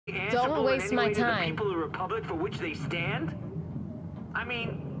Don't waste my time. The people of the Republic for which they stand? I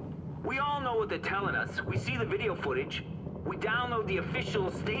mean, we all know what they're telling us. We see the video footage. We download the official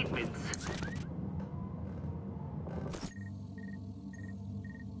statements.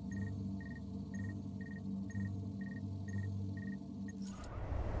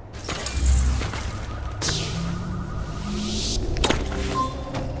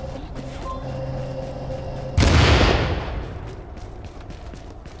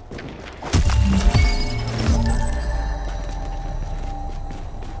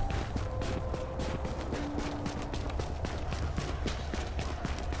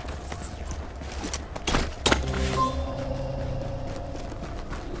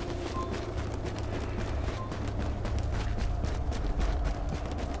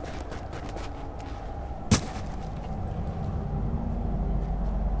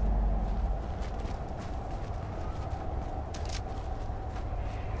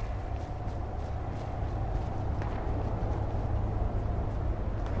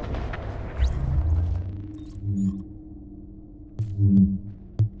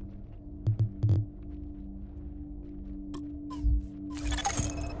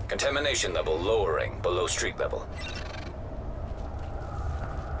 Contamination level lowering below street level.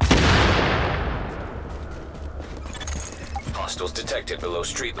 Hostiles detected below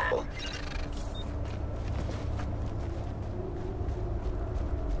street level.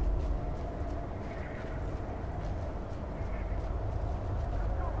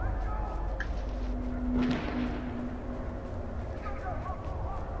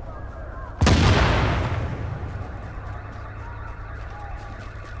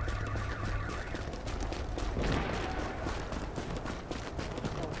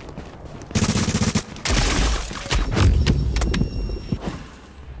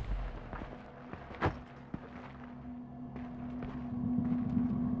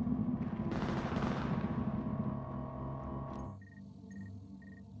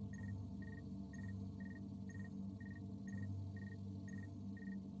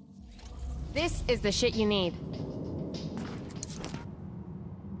 This is the shit you need.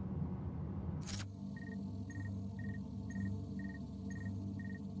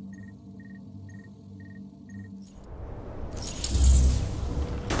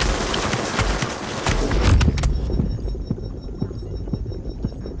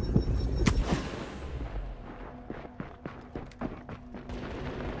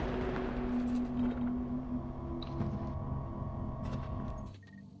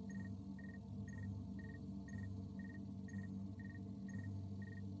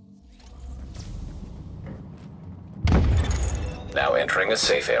 Now entering a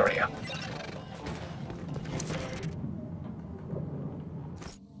safe area.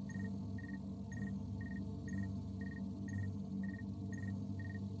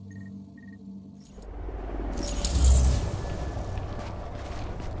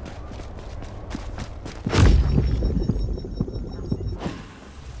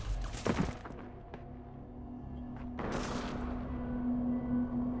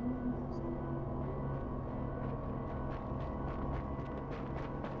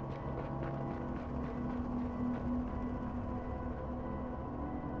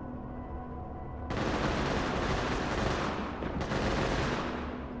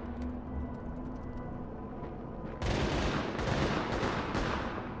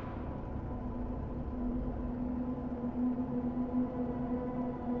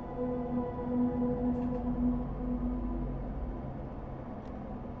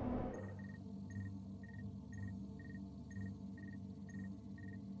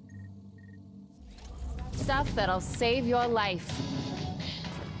 Stuff that'll save your life.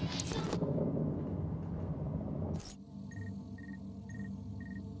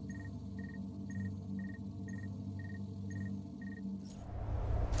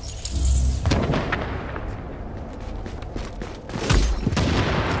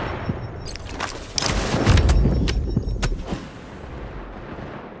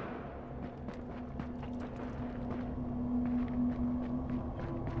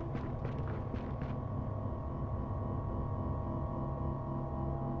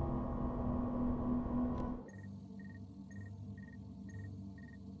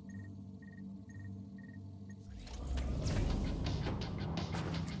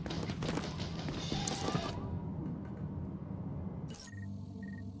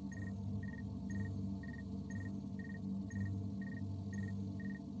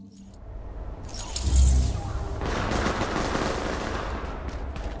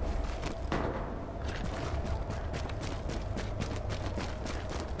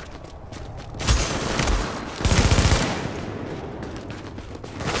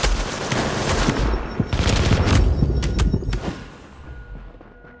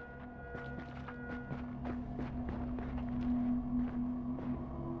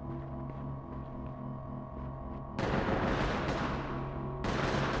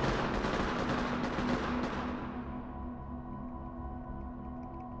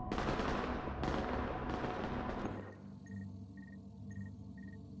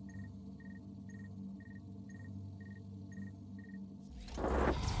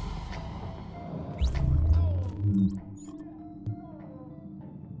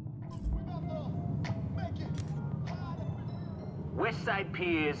 West Side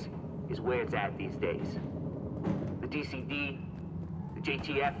Piers is where it's at these days. The DCD, the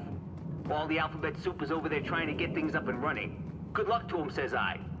JTF, all the alphabet soup is over there trying to get things up and running. Good luck to them, says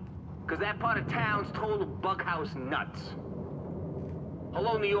I. Because that part of town's total bughouse nuts.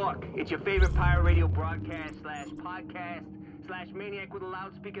 Hello, New York. It's your favorite pirate radio broadcast slash podcast slash maniac with a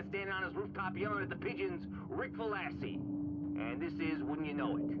loudspeaker standing on his rooftop yelling at the pigeons, Rick Velassi. And this is Wouldn't You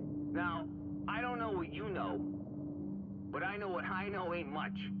Know It. Now, I don't know what you know, but I know what I know ain't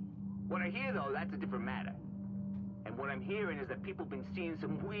much. What I hear, though, that's a different matter. And what I'm hearing is that people been seeing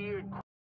some weird